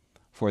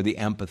for the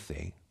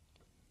empathy.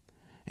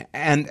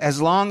 And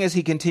as long as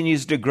he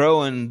continues to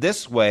grow in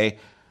this way,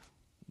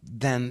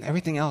 then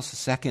everything else is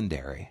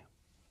secondary.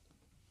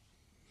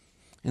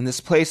 In this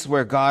place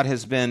where God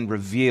has been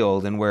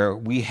revealed and where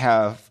we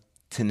have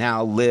to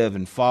now live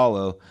and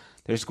follow,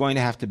 there's going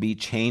to have to be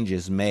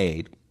changes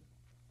made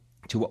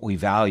to what we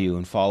value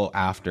and follow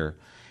after.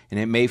 And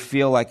it may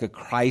feel like a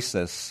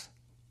crisis.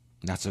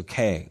 That's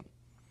okay.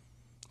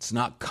 It's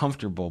not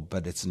comfortable,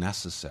 but it's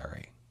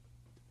necessary.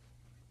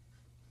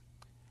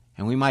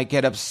 And we might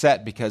get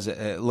upset because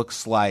it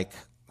looks like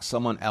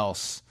someone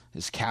else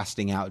is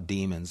casting out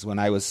demons. When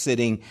I was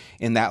sitting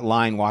in that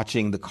line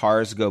watching the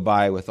cars go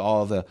by with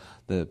all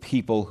the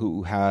people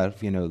who have,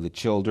 the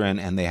children,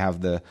 and they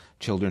have the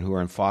children who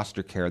are in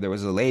foster care, there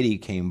was a lady who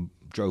came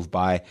drove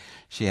by.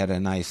 She had a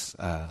nice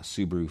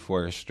Subaru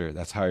Forester.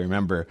 That's how I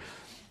remember.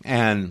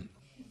 And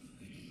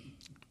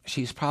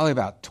she's probably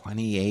about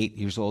 28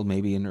 years old,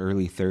 maybe in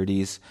early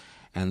 30s.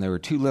 And there were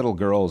two little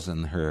girls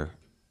in her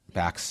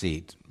back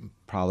seat,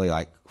 probably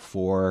like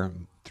 4,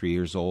 3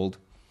 years old.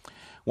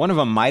 One of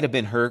them might have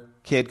been her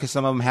kid, because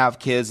some of them have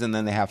kids and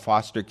then they have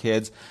foster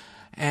kids.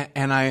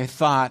 And I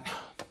thought,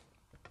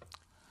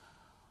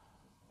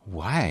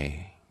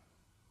 why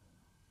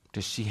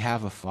does she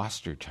have a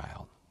foster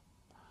child?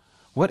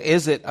 What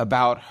is it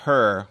about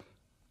her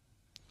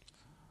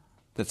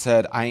that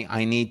said,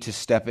 I need to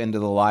step into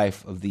the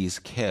life of these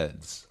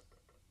kids?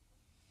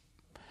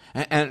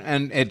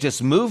 And it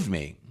just moved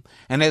me.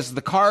 And as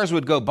the cars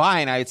would go by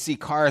and I'd see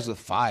cars with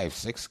 5,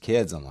 6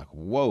 kids, I'm like,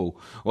 whoa,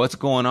 what's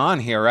going on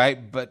here,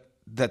 right? But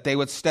that they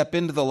would step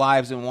into the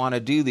lives and want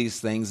to do these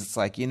things, it's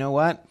like, you know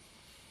what?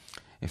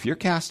 If you're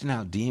casting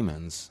out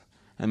demons,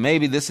 and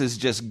maybe this is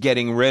just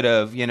getting rid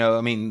of,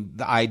 the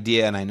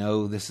idea, and I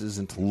know this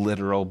isn't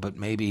literal, but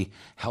maybe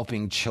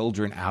helping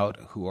children out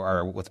who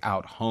are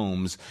without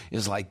homes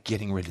is like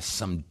getting rid of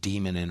some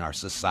demon in our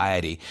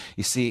society.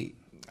 You see,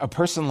 a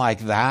person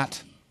like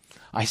that,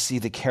 I see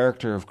the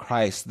character of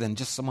Christ than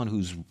just someone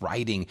who's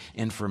writing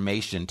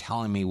information,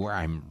 telling me where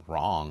I'm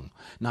wrong,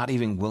 not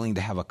even willing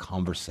to have a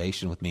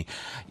conversation with me.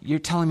 You're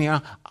telling me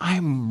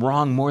I'm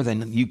wrong more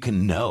than you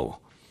can know.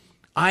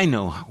 I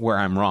know where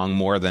I'm wrong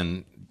more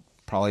than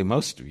probably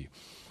most of you.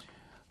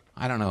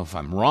 I don't know if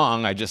I'm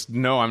wrong. I just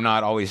know I'm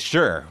not always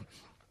sure.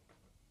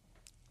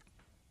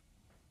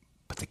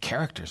 But the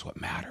character is what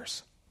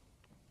matters.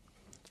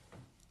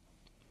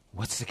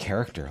 What's the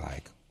character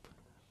like?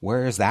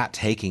 Where is that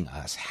taking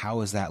us? How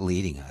is that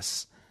leading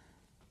us?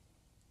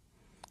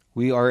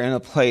 We are in a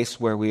place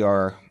where we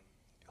are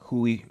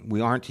we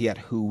aren't yet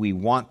who we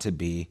want to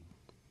be,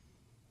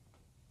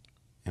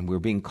 and we're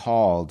being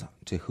called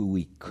to who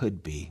we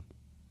could be.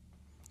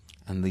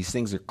 And these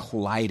things are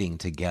colliding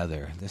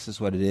together. This is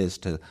what it is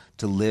to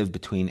live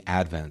between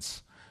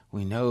Advents.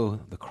 We know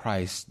the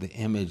Christ, the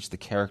image, the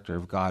character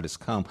of God has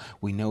come.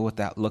 We know what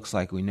that looks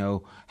like. We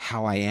know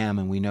how I am,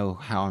 and we know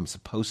how I'm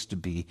supposed to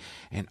be.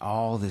 And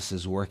all this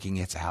is working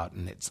its out,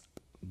 and it's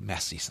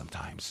messy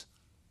sometimes.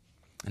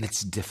 And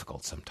it's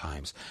difficult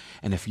sometimes.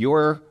 And if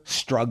you're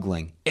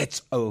struggling,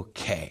 it's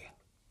okay.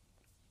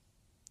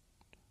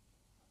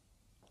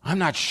 I'm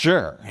not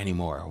sure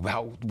anymore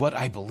about what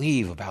I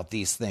believe about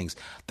these things.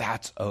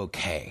 That's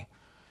okay.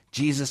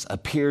 Jesus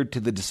appeared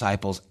to the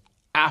disciples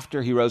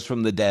after he rose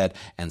from the dead,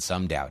 and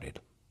some doubted.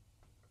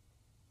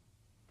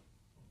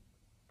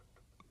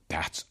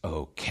 That's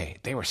okay.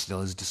 They were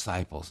still his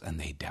disciples, and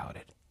they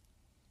doubted.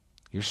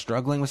 You're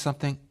struggling with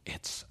something?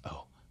 It's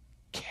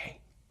okay.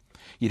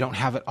 You don't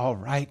have it all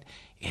right?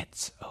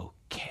 It's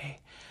okay.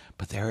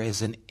 But there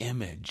is an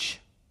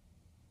image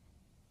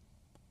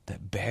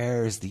that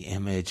bears the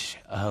image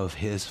of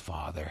his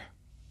Father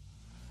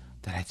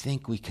that I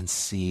think we can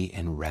see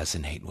and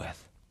resonate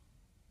with.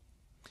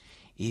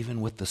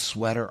 Even with the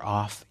sweater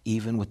off,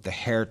 even with the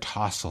hair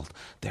tousled,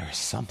 there is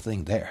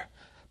something there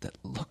that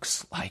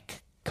looks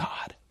like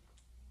God.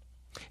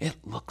 It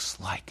looks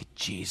like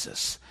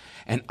Jesus.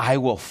 And I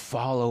will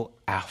follow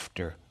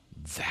after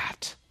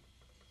that.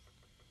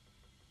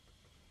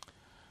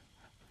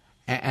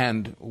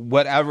 And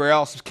whatever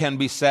else can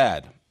be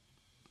said,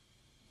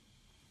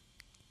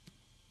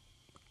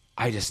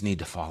 I just need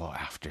to follow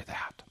after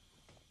that.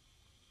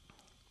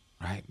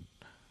 Right?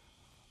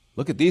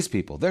 Look at these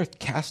people. They're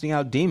casting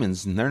out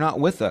demons and they're not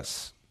with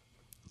us.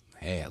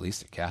 Hey, at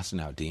least they're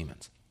casting out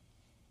demons.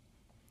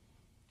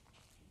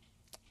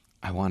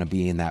 I want to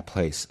be in that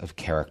place of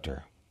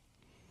character.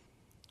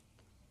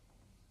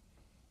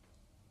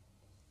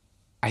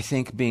 I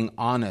think being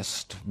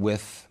honest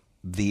with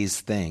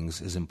these things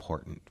is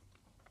important.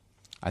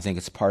 I think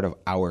it's part of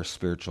our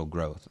spiritual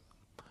growth.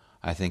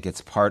 I think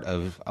it's part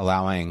of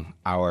allowing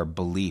our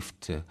belief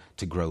to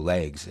grow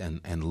legs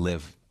and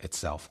live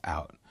itself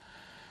out.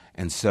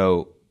 And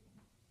so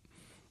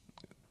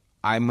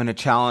I'm going to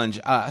challenge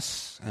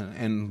us,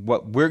 and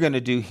what we're going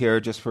to do here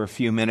just for a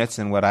few minutes,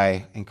 and what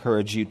I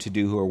encourage you to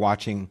do who are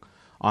watching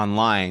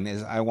online,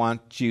 is I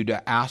want you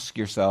to ask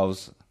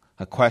yourselves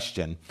a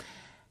question.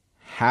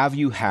 Have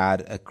you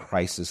had a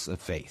crisis of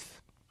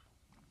faith?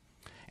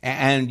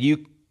 And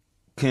you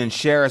can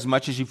share as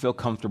much as you feel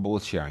comfortable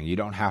with sharing. You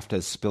don't have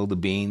to spill the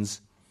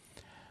beans.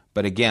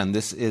 But again,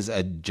 this is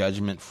a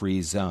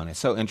judgment-free zone. It's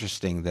so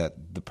interesting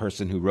that the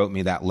person who wrote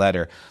me that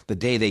letter, the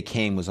day they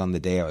came was on the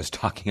day I was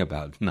talking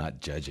about not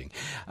judging.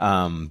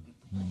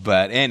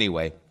 But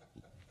anyway,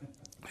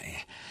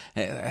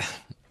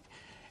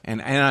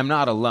 and I'm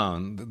not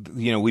alone.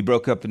 We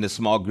broke up into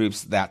small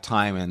groups that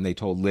time, and they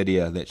told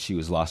Lydia that she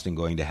was lost and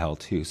going to hell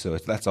too. So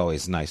that's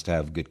always nice to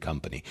have good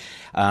company.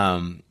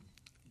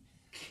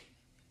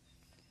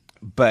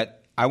 But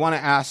I want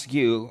to ask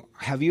you,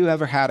 have you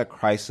ever had a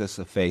crisis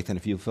of faith? And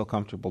if you feel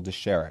comfortable, to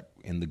share it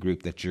in the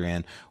group that you're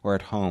in or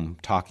at home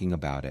talking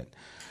about it.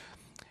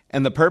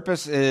 And the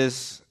purpose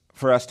is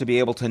for us to be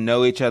able to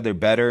know each other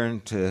better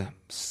and to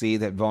see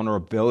that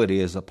vulnerability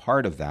is a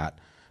part of that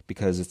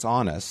because it's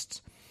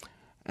honest.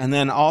 And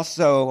then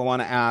also I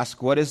want to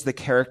ask, what is the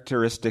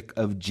characteristic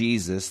of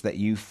Jesus that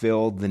you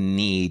feel the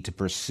need to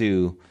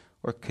pursue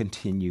or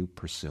continue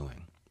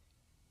pursuing?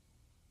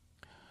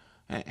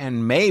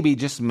 And maybe,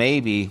 just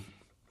maybe,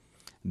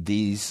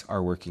 these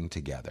are working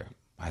together.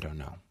 I don't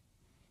know.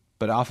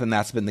 But often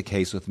that's been the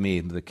case with me.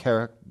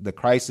 The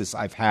crisis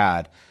I've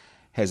had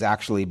has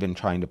actually been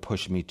trying to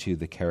push me to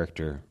the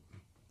character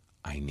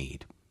I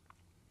need.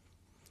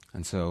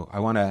 And so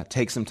I want to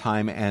take some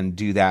time and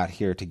do that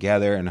here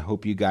together, and I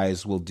hope you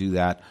guys will do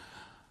that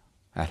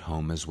at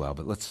home as well.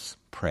 But let's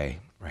pray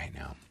right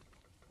now.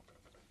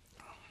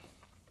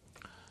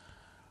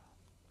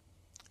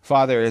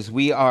 Father, as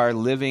we are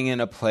living in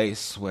a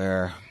place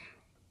where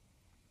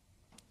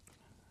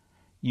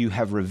you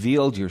have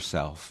revealed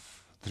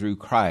yourself through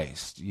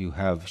Christ, you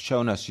have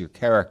shown us your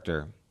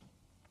character,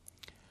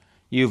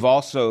 you've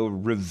also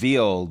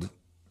revealed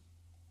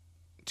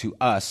to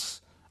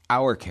us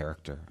our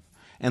character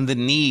and the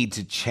need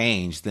to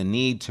change, the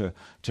need to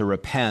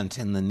repent,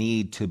 and the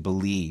need to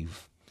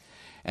believe.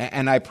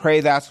 And I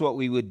pray that's what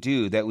we would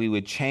do, that we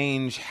would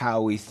change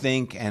how we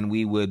think and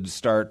we would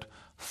start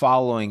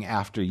following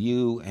after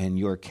you and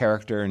your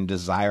character and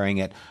desiring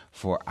it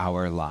for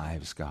our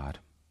lives, God.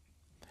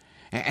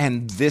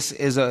 And this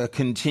is a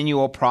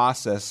continual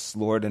process,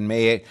 Lord, and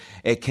may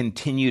it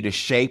continue to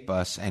shape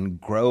us and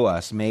grow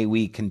us. May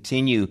we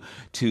continue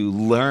to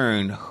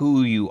learn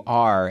who you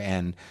are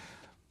and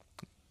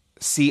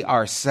see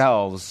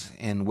ourselves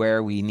in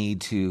where we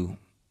need to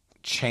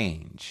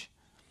change,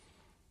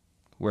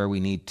 where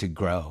we need to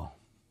grow.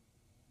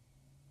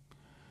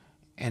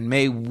 And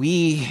may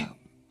we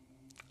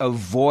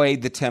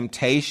avoid the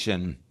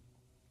temptation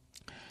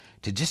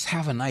to just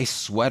have a nice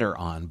sweater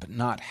on, but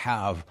not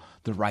have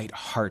the right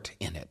heart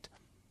in it.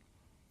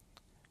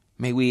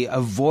 May we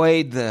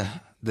avoid the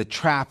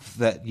trap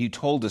that you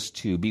told us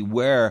to.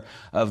 Beware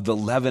of the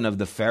leaven of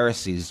the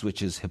Pharisees,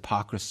 which is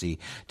hypocrisy,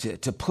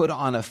 to put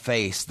on a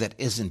face that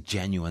isn't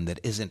genuine, that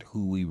isn't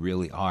who we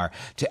really are,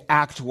 to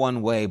act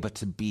one way but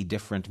to be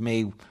different.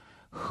 May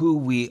who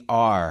we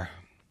are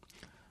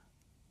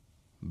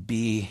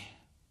be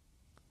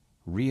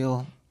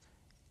real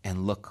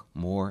and look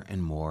more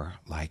and more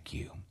like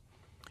you.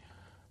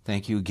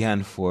 Thank you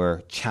again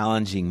for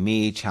challenging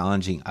me,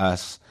 challenging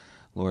us.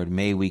 Lord,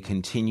 may we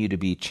continue to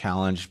be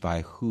challenged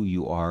by who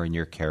you are and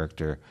your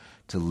character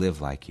to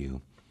live like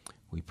you.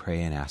 We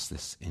pray and ask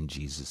this in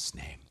Jesus'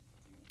 name.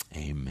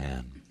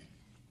 Amen.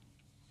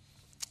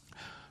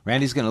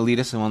 Randy's going to lead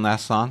us in one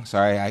last song.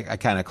 Sorry, I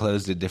kind of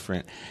closed it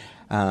different.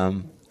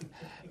 And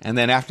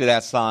then after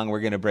that song, we're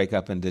going to break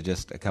up into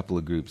just a couple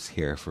of groups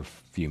here for a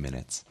few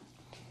minutes.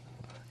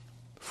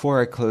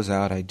 Before I close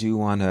out, I do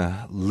want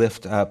to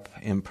lift up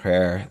in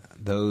prayer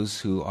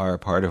those who are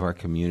part of our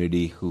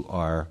community who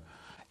are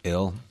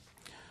ill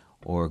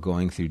or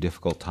going through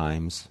difficult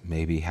times,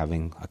 maybe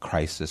having a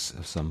crisis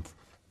of some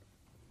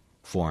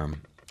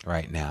form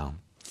right now.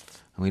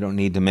 And we don't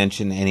need to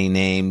mention any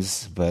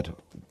names, but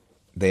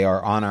they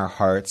are on our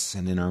hearts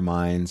and in our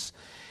minds.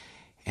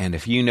 And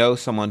if you know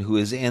someone who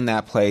is in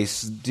that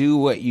place, do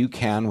what you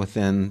can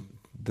within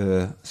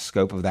the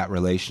scope of that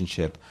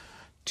relationship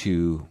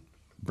to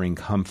bring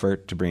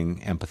comfort, to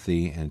bring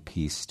empathy and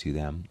peace to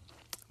them.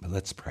 But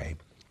let's pray.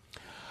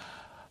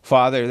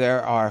 Father,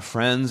 there are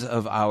friends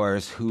of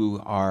ours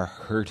who are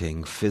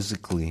hurting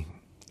physically,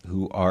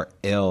 who are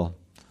ill,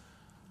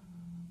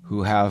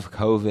 who have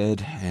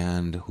COVID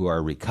and who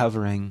are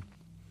recovering,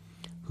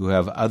 who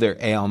have other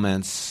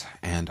ailments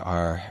and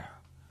are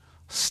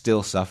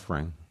still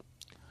suffering,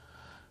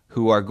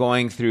 who are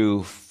going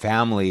through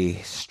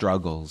family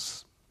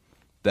struggles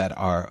that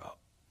are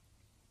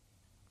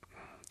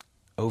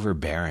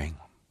overbearing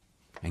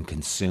and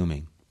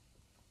consuming.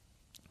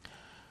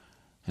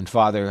 And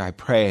Father, I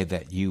pray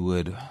that you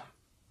would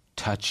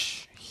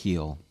touch,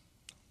 heal,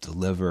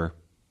 deliver,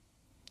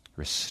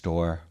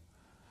 restore,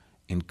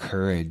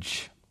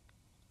 encourage.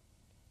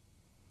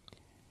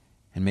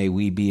 And may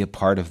we be a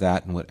part of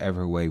that in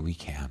whatever way we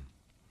can.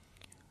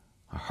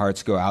 Our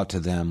hearts go out to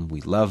them.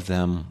 We love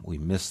them. We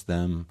miss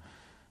them.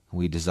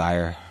 We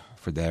desire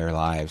for their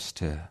lives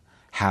to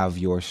have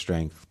your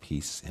strength,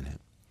 peace in it,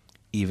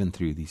 even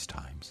through these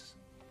times.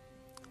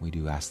 We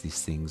do ask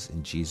these things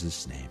in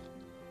Jesus' name.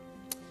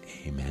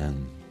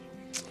 Amen.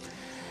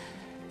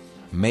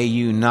 May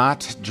you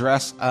not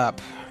dress up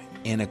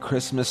in a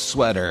Christmas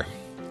sweater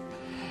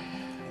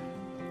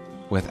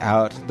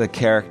without the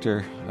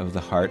character of the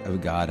heart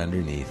of God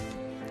underneath.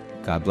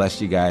 God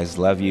bless you guys.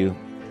 Love you.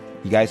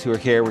 You guys who are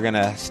here, we're going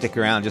to stick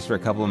around just for a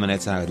couple of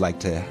minutes, and I would like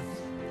to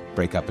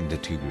break up into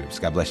two groups.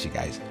 God bless you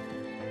guys.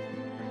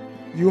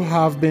 You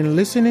have been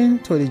listening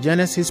to the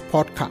Genesis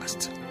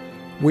podcast.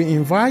 We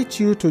invite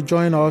you to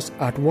join us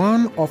at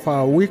one of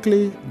our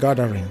weekly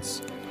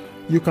gatherings.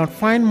 You can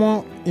find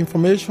more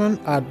information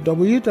at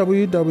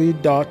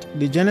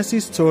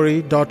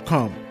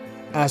www.thegenesisstory.com,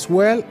 as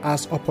well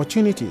as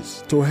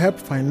opportunities to help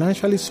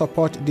financially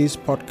support this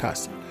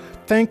podcast.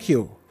 Thank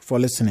you for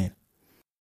listening.